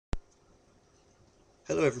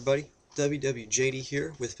Hello everybody, WWJD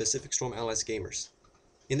here with Pacific Storm Allies Gamers.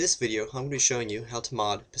 In this video, I'm going to be showing you how to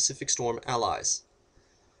mod Pacific Storm Allies.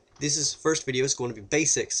 First video is going to be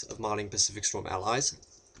basics of modding Pacific Storm Allies.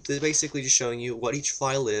 This is basically just showing you what each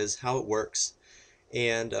file is, how it works,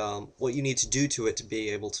 and what you need to do to it to be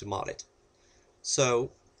able to mod it.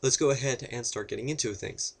 So, let's go ahead and start getting into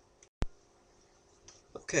things.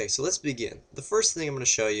 Okay, so let's begin. The first thing I'm going to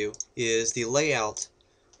show you is the layout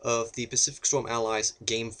of the Pacific Storm Allies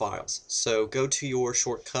game files. So go to your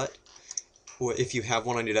shortcut, or if you have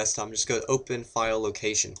one on your desktop, just go to Open File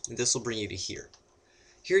Location, and this will bring you to here.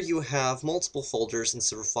 Here you have multiple folders and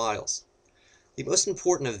several files. The most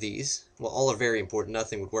important of these, well, all are very important,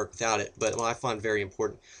 nothing would work without it, but what I find very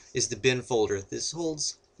important is the bin folder. This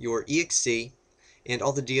holds your EXE and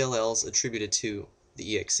all the DLLs attributed to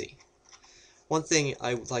the EXE. One thing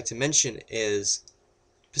I would like to mention is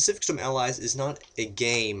Pacific Storm Allies is not a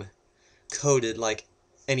game coded like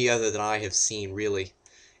any other that I have seen, really.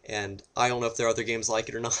 And I don't know if there are other games like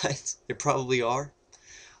it or not. There probably are.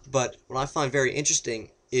 But what I find very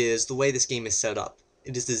interesting is the way this game is set up.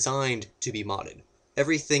 It is designed to be modded.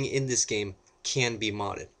 Everything in this game can be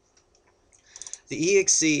modded. The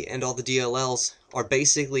EXE and all the DLLs are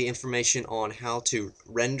basically information on how to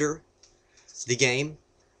render the game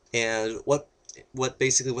and what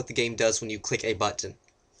the game does when you click a button.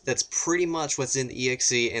 That's pretty much what's in the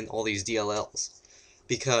EXE and all these DLLs.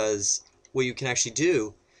 Because what you can actually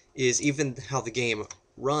do is even how the game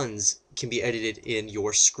runs can be edited in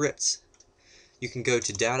your scripts. You can go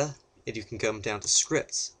to Data, and you can come down to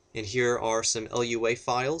Scripts. And here are some LUA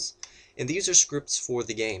files, and these are scripts for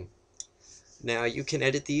the game. Now you can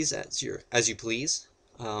edit these as you please.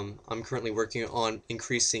 I'm currently working on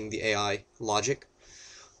increasing the AI logic,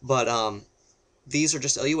 but these are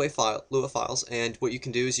just LUA files, and what you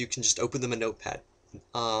can do is you can just open them in Notepad.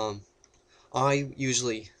 I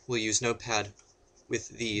usually will use Notepad with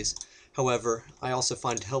these. However, I also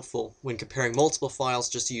find it helpful when comparing multiple files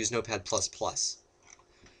just to use Notepad++.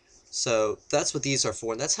 So that's what these are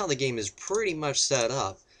for, and that's how the game is pretty much set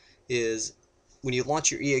up. Is when you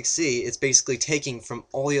launch your EXE, it's basically taking from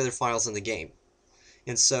all the other files in the game.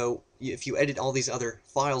 And so if you edit all these other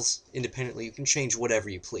files independently, you can change whatever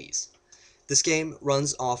you please. This game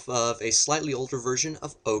runs off of a slightly older version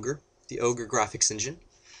of Ogre, the Ogre graphics engine.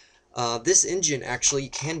 This engine actually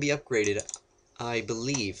can be upgraded, I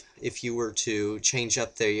believe, if you were to change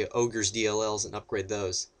up the Ogre's DLLs and upgrade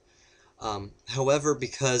those. However,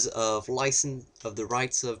 because of the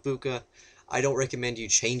rights of Buka, I don't recommend you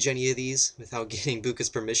change any of these without getting Buka's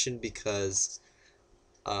permission, because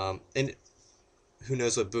and who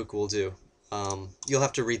knows what Buka will do. You'll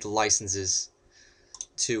have to read the licenses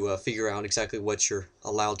to figure out exactly what you're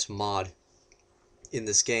allowed to mod in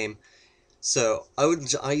this game. So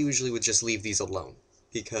I usually would just leave these alone,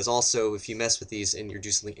 because also if you mess with these and you're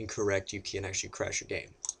doing something incorrect, you can actually crash your game.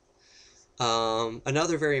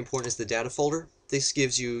 Another very important is the data folder. This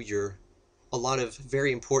gives you a lot of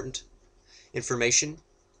very important information,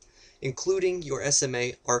 including your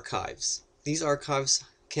SMA archives. These archives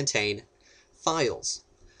contain files,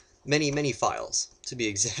 many files to be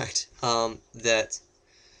exact, that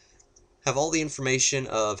have all the information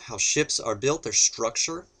of how ships are built, their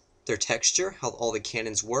structure, their texture, how all the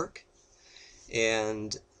cannons work,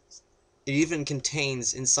 and it even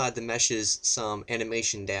contains inside the meshes some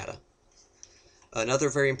animation data. Another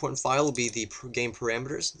very important file will be the game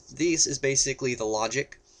parameters. This is basically the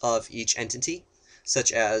logic of each entity,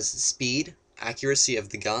 such as speed, accuracy of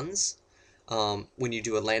the guns, when you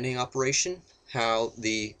do a landing operation, how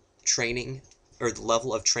the training or the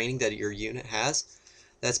level of training that your unit has.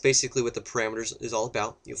 That's basically what the parameters is all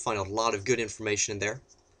about. You'll find a lot of good information in there.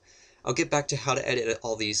 I'll get back to how to edit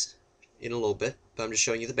all these in a little bit, but I'm just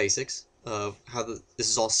showing you the basics of how this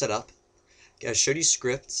is all set up. I showed you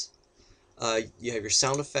scripts. You have your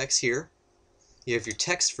sound effects here. You have your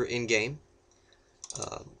text for in-game.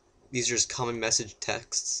 These are just common message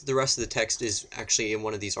texts. The rest of the text is actually in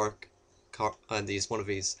one of these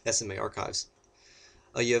SMA archives.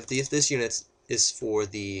 You have this unit is for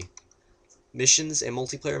the missions and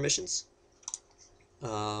multiplayer missions.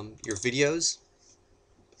 Your videos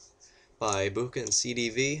by Buka and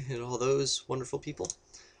CDV and all those wonderful people,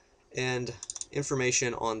 and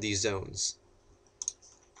information on the zones.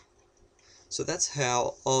 So that's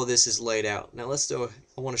how all this is laid out. Now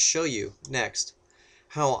I want to show you next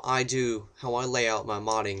how I lay out my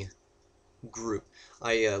modding group.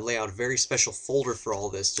 I lay out a very special folder for all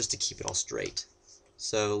this just to keep it all straight.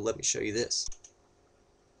 So let me show you this.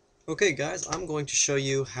 Okay guys, I'm going to show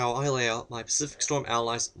you how I lay out my Pacific Storm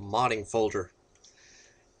Allies modding folder.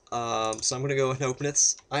 So I'm going to go ahead and open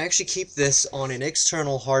it. I actually keep this on an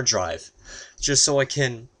external hard drive, just so I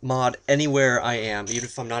can mod anywhere I am, even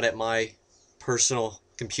if I'm not at my personal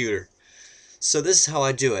computer. So this is how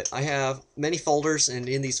I do it. I have many folders, and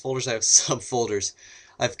in these folders I have subfolders.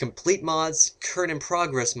 I have complete mods, current and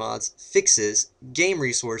progress mods, fixes, game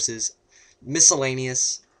resources,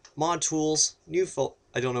 miscellaneous, mod tools,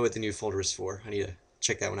 I don't know what the new folder is for. I need to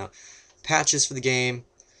check that one out. Patches for the game,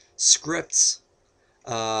 scripts,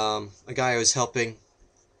 a guy I was helping,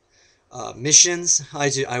 missions.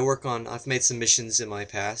 I've made some missions in my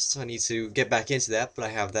past. I need to get back into that, but I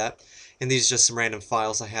have that. And these are just some random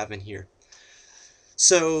files I have in here.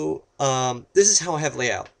 So, this is how I have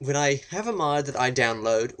layout. When I have a mod that I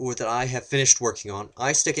download or that I have finished working on,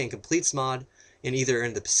 I stick it in completes mod in either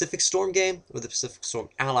in the Pacific Storm game or the Pacific Storm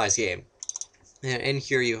Allies game. And in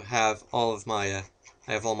here you have all of my,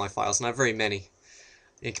 I have all my files, not very many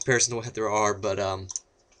in comparison to what there are, but then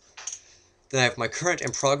I have my current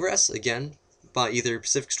and progress, again, by either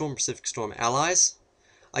Pacific Storm or Pacific Storm Allies.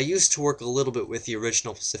 I used to work a little bit with the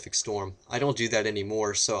original Pacific Storm. I don't do that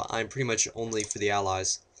anymore, so I'm pretty much only for the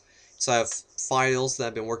Allies. So I have files that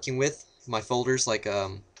I've been working with, my folders, like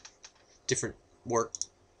different work.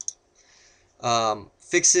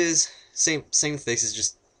 Fixes, same fixes,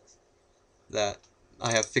 just that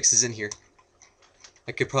I have fixes in here.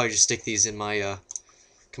 I could probably just stick these in my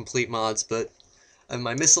complete mods, but I have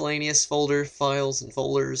my miscellaneous folder, files and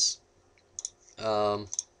folders.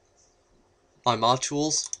 My mod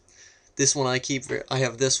tools. This one I keep. I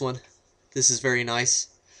have this one. This is very nice.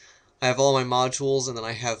 I have all my mod tools, and then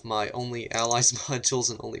I have my only Allies mod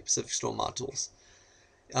tools and only Pacific Storm mod tools.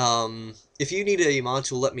 If you need a mod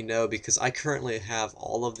tool, let me know, because I currently have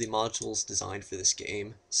all of the modules designed for this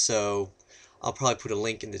game. So I'll probably put a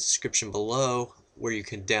link in the description below where you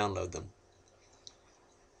can download them.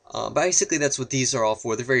 Basically, that's what these are all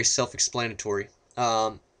for. They're very self-explanatory.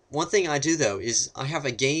 One thing I do, though, is I have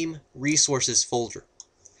a game resources folder.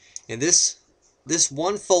 And this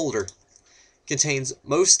one folder contains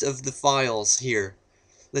most of the files here.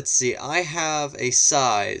 Let's see, I have a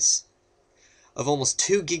size of almost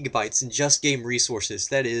 2 gigabytes in just game resources.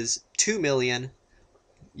 That is 2 million,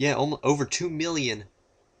 yeah, over 2 million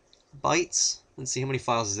bytes. Let's see, how many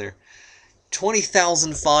files is there?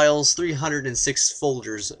 20,000 files, 306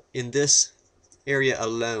 folders in this area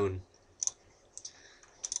alone.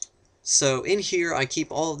 So in here I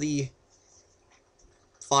keep all the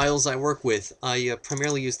files I work with. I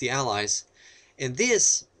primarily use the Allies, and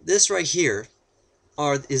this right here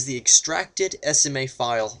is the extracted SMA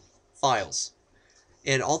files,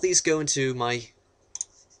 and all these go into my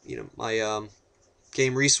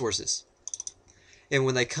game resources. And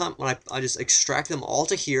when they come, I just extract them all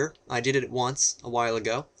to here. I did it once a while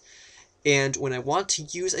ago, and when I want to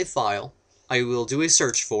use a file, I will do a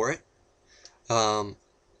search for it.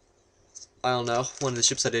 I don't know, one of the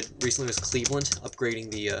ships I did recently was Cleveland, upgrading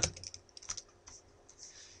the,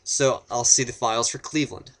 so I'll see the files for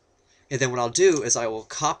Cleveland. And then what I'll do is I will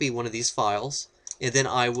copy one of these files, and then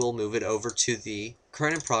I will move it over to the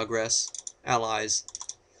current in progress, Allies,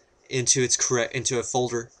 into a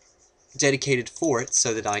folder dedicated for it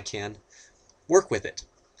so that I can work with it.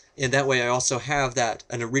 And that way I also have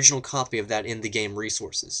an original copy of that in the game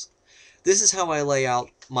resources. This is how I lay out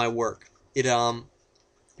my work. It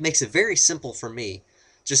makes it very simple for me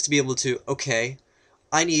just to be able to, okay,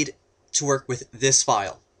 I need to work with this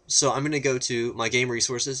file. So I'm going to go to my game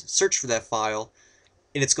resources, search for that file,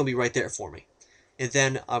 and it's going to be right there for me. And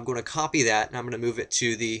then I'm going to copy that, and I'm going to move it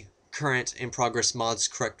to the current in progress mods,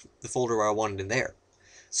 the folder where I want it in there.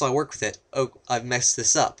 So I work with it. Oh, I've messed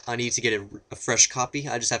this up. I need to get a fresh copy.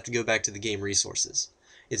 I just have to go back to the game resources.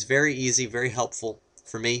 It's very easy, very helpful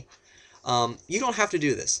for me. You don't have to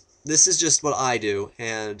do this. This is just what I do,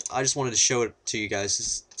 and I just wanted to show it to you guys,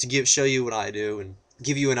 just to show you what I do and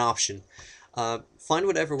give you an option. Find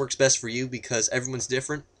whatever works best for you, because everyone's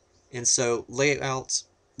different, and so lay out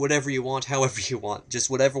whatever you want, however you want,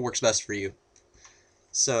 just whatever works best for you.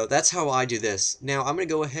 So that's how I do this. Now I'm going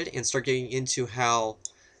to go ahead and start getting into how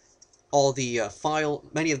all the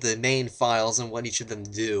many of the main files and what each of them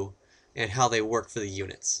do, and how they work for the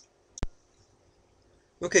units.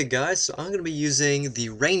 Okay guys, so I'm going to be using the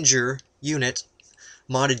Ranger unit,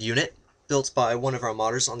 modded unit, built by one of our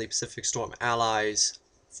modders on the Pacific Storm Allies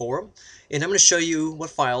forum, and I'm going to show you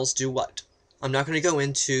what files do what. I'm not going to go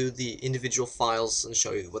into the individual files and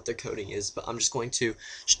show you what their coding is, but I'm just going to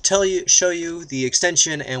show you the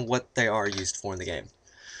extension and what they are used for in the game.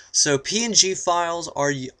 So PNG files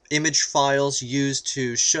are image files used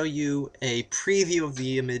to show you a preview of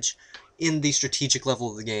the image in the strategic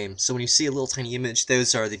level of the game. So when you see a little tiny image,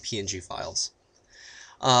 those are the PNG files.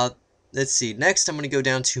 Let's see, next I'm going to go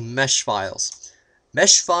down to mesh files.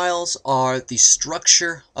 Mesh files are the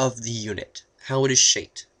structure of the unit, how it is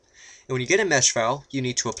shaped. And when you get a mesh file, you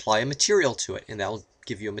need to apply a material to it, and that will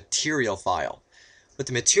give you a material file. What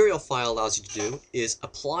the material file allows you to do is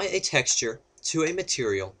apply a texture to a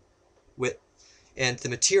material, and the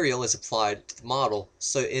material is applied to the model,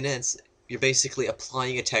 so in essence, you're basically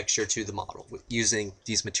applying a texture to the model using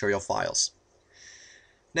these material files.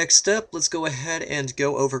 Next step, let's go ahead and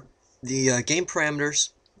go over the game parameters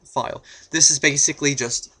file. This is basically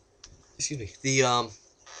just, the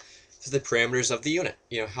parameters of the unit.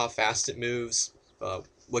 You know, how fast it moves,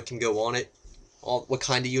 what can go on it, what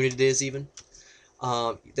kind of unit it is even.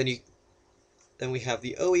 Then we have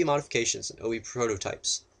the OE modifications and OE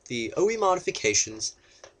prototypes. The OE modifications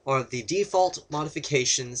are the default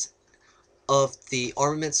modifications of the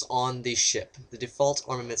armaments on the ship, the default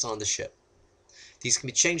armaments on the ship. These can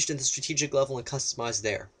be changed in the strategic level and customized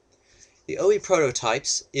there. The OE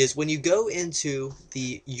prototypes is when you go into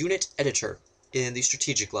the unit editor in the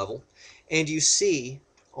strategic level and you see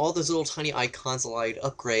all those little tiny icons allow you to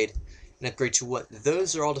upgrade and upgrade to what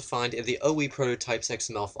those are all defined in the OE prototypes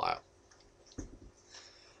XML file.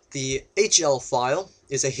 The HL file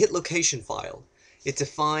is a hit location file. It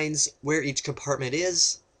defines where each compartment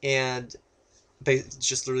is and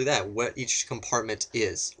just literally that, what each compartment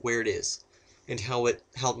is, where it is, and how in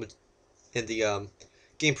the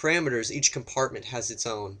game parameters, each compartment has its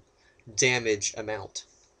own damage amount.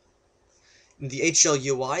 In the HL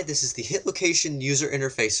UI, this is the hit location user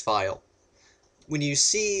interface file. When you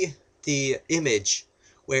see the image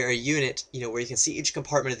where a unit, where you can see each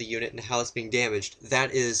compartment of the unit and how it's being damaged,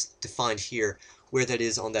 that is defined here, where that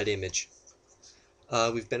is on that image.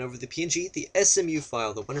 We've been over the PNG, the SMU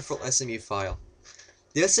file, the wonderful SMU file.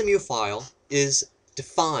 The SMU file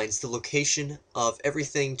defines the location of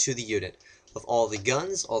everything to the unit, of all the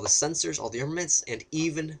guns, all the sensors, all the armaments, and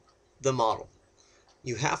even the model.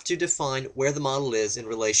 You have to define where the model is in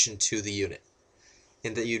relation to the unit,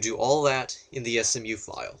 and that you do all that in the SMU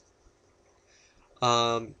file.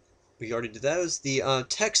 We already did those. The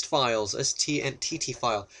text files, ST and TT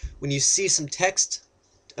file. When you see some text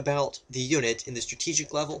about the unit in the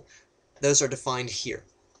strategic level, those are defined here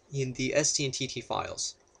in the ST and TT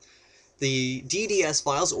files. The DDS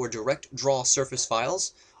files, or direct draw surface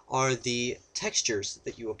files, are the textures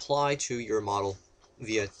that you apply to your model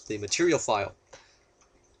via the material file.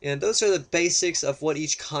 And those are the basics of what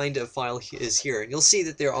each kind of file is here. And you'll see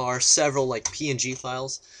that there are several like PNG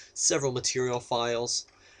files, several material files.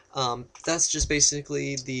 That's just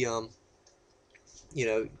basically the,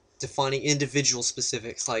 defining individual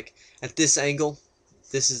specifics. Like at this angle,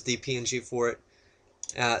 this is the PNG for it.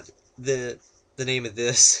 At the name of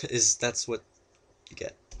this that's what you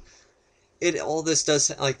get. All this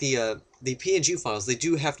does, like the PNG files, they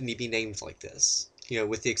do have to be named like this,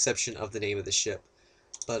 with the exception of the name of the ship.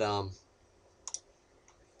 But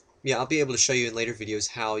yeah, I'll be able to show you in later videos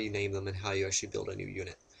how you name them and how you actually build a new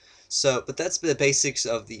unit. So, but that's the basics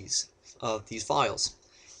of these files.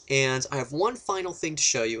 And I have one final thing to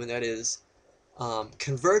show you, and that is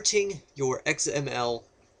converting your XML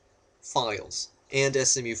files and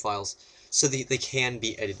SMU files so that they can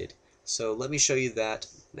be edited. So let me show you that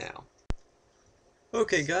now.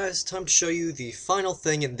 Okay guys, time to show you the final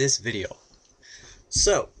thing in this video.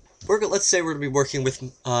 So, let's say we're going to be working with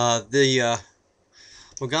the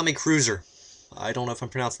Mogami Cruiser. I don't know if I'm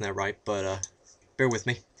pronouncing that right, but bear with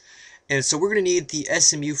me. And so we're going to need the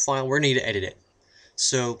SMU file, we're going to need to edit it.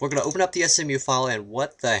 So we're going to open up the SMU file, and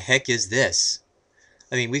what the heck is this?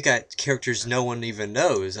 I mean, we've got characters no one even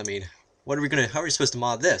knows. I mean, how are we supposed to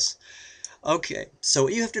mod this? Okay, so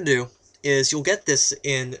what you have to do is you'll get this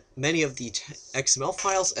in many of the XML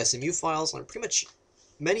files, SMU files, and pretty much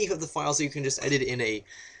many of the files that you can just edit in a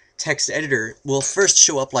text editor will first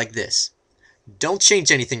show up like this. Don't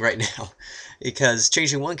change anything right now, because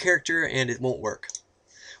changing one character and it won't work.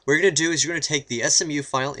 What you're going to do is you're going to take the SMU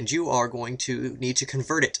file and you are going to need to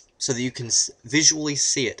convert it so that you can visually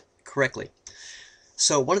see it correctly.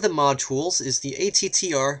 So one of the mod tools is the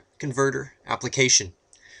ATTR converter application.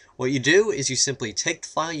 What you do is you simply take the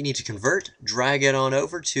file you need to convert, drag it on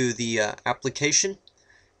over to the application,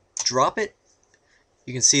 drop it.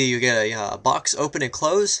 You can see you get a box open and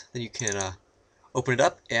close. Then you can open it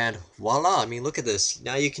up, and voila! I mean, look at this.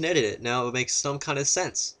 Now you can edit it. Now it makes some kind of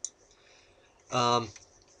sense.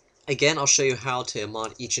 Again, I'll show you how to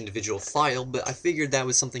mod each individual file, but I figured that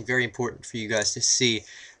was something very important for you guys to see,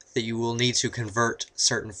 that you will need to convert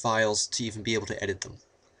certain files to even be able to edit them.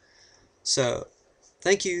 So,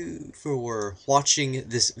 thank you for watching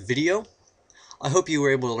this video. I hope you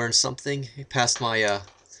were able to learn something past my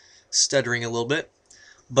stuttering a little bit.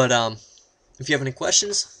 But if you have any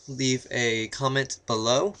questions, leave a comment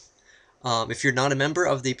below. If you're not a member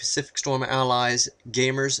of the Pacific Storm Allies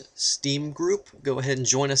Gamers Steam group, go ahead and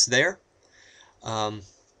join us there.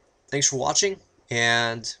 Thanks for watching,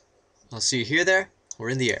 and I'll see you here, there, or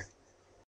in the air.